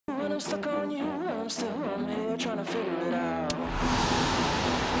stuck on you, I'm here trying to figure it out.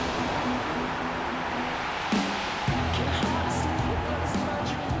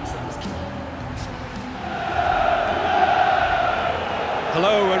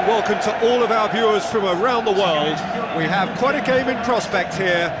 Hello and welcome to all of our viewers from around the world. We have quite a game in prospect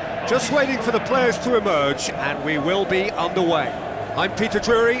here, just waiting for the players to emerge, and we will be underway. I'm Peter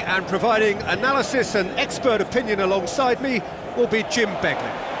Drury, and providing analysis and expert opinion alongside me will be Jim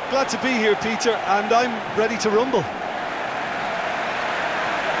Begley. Glad to be here, Peter, and I'm ready to rumble.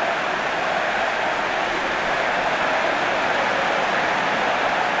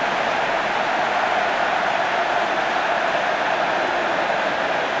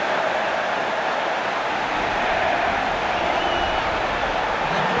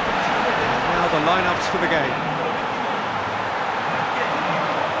 Now the lineups for the game.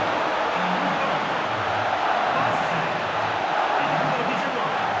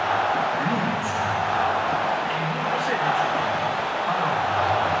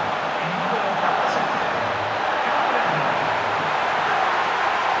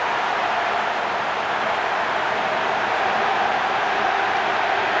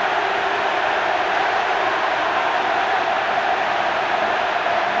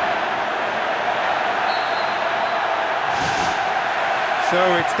 So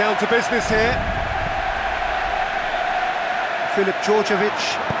it's down to business here.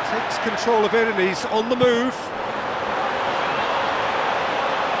 Milinković-Savić takes control of it and he's on the move.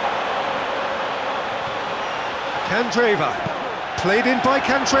 Candreva, played in by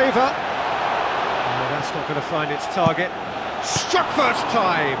Candreva. Oh, that's not going to find its target. Struck first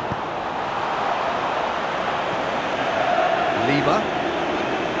time. Lima.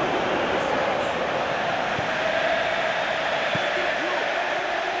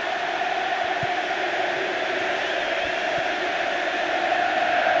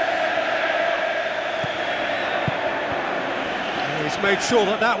 He's made sure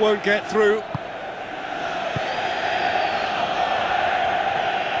that that won't get through.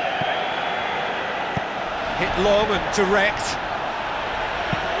 Hit long and direct.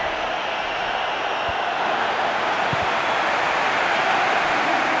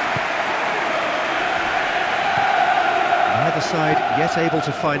 Neither side yet able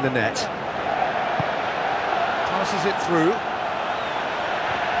to find the net. Passes it through.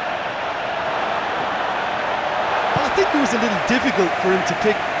 I think it was a little difficult for him to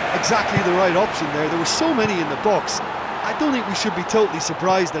pick exactly the right option there. There were so many in the box. I don't think we should be totally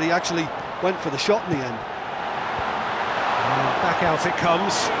surprised that he actually went for the shot in the end. And back out it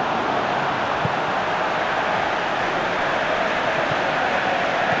comes.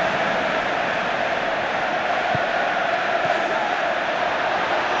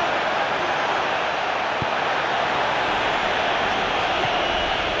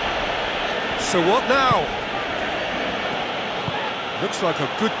 So what now? Looks like a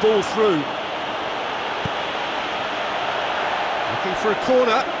good ball through. Looking for a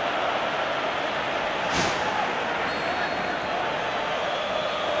corner.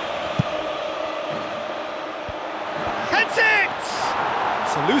 Heads it!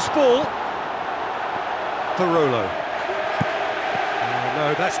 It's a loose ball. Barolo. Oh,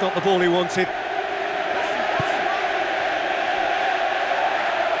 no, that's not the ball he wanted.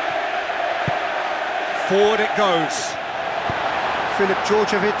 Forward it goes.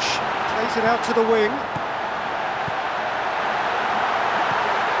 Milinković-Savić plays it out to the wing.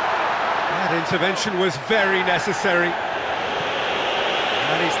 That intervention was very necessary.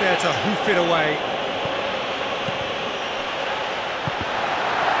 And he's there to hoof it away.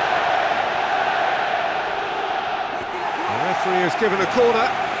 The referee has given a corner.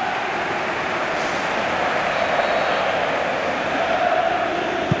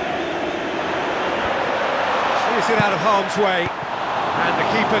 Sees it out of harm's way. And the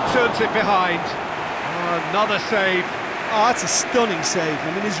keeper turns it behind. Oh, another save. Oh, that's a stunning save.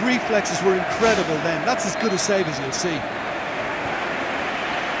 I mean, his reflexes were incredible then. That's as good a save as you'll see.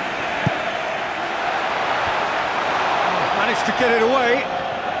 Managed to get it away.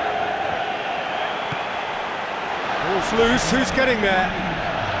 Ball's loose. Who's getting there?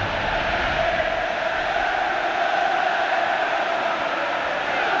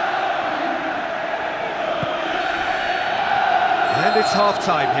 And it's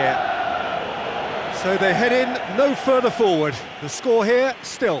half-time here. So they head in no further forward. The score here,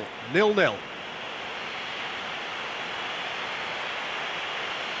 still 0-0.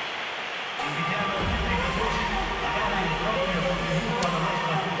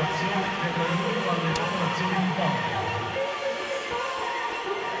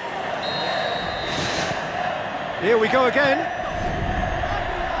 Here we go again.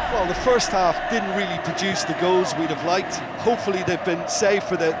 Well, the first half didn't really produce the goals we'd have liked. Hopefully they've been saved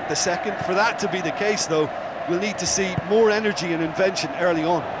for the second. For that to be the case, though, we'll need to see more energy and invention early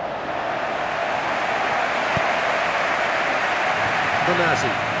on.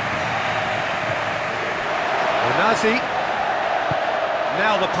 Bonazzi.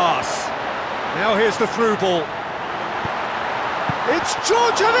 Now the pass. Now here's the through ball. It's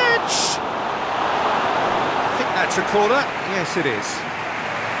Djordjevic! I think that's a corner. Yes, it is.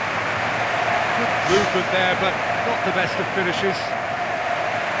 Good movement there, but not the best of finishes.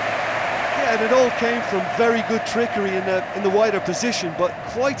 Yeah, and it all came from very good trickery in the wider position, but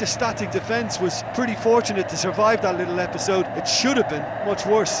quite a static defence. Was pretty fortunate to survive that little episode. It should have been much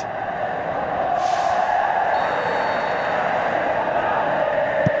worse.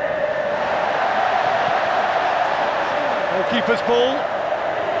 Keeper's ball.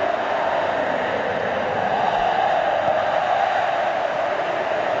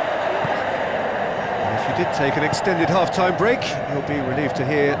 And if you did take an extended half-time break, you'll be relieved to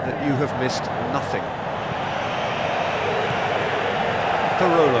hear that you have missed nothing.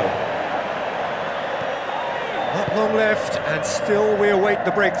 Barolo. Not long left, and still we await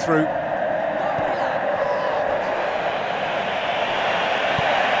the breakthrough.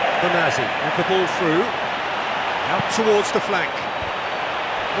 Bonazzi with the ball through. Out towards the flank.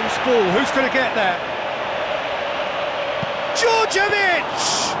 Loose ball, who's going to get there?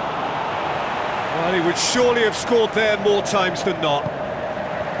 Djordjevic! Well, he would surely have scored there more times than not.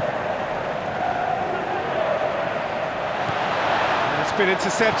 That's been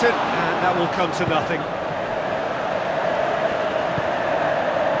intercepted, and that will come to nothing.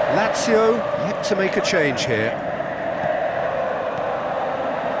 Lazio yet to make a change here.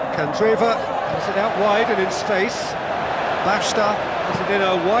 Candreva has it out wide and in space. Bashta has it in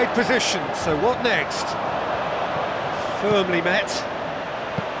a wide position, so what next? Firmly met.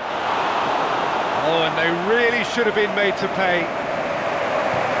 Oh, and they really should have been made to pay.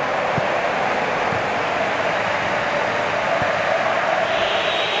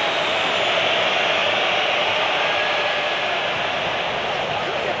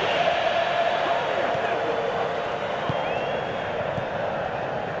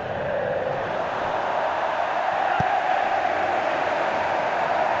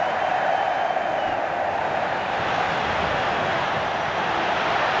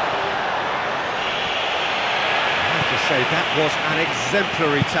 That was an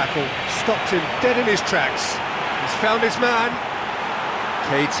exemplary tackle, stopped him dead in his tracks. He's found his man.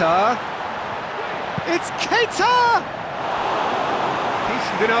 Keita. It's Keita!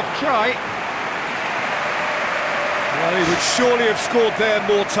 Decent enough try. Well, he would surely have scored there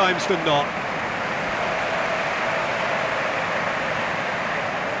more times than not.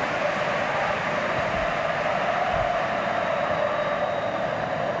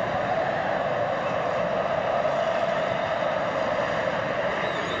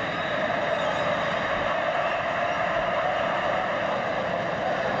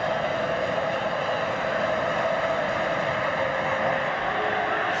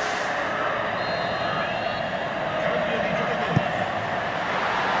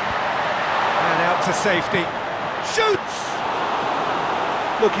 To safety, shoots!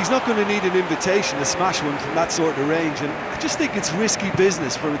 Look, he's not going to need an invitation to smash one from that sort of range, and I just think it's risky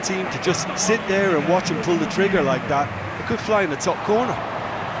business for a team to just sit there and watch him pull the trigger like that. It could fly in the top corner.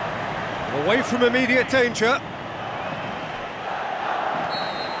 Away from immediate danger.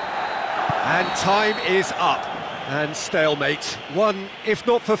 And time is up. And stalemate. One, if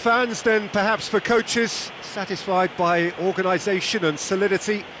not for fans, then perhaps for coaches, satisfied by organisation and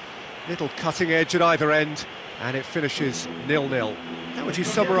solidity. Little cutting edge at either end, and it finishes 0-0. How would you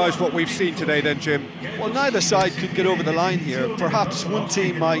summarise what we've seen today then, Jim? Well, neither side could get over the line here. Perhaps one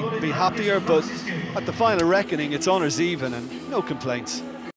team might be happier, but at the final reckoning, it's honours even and no complaints.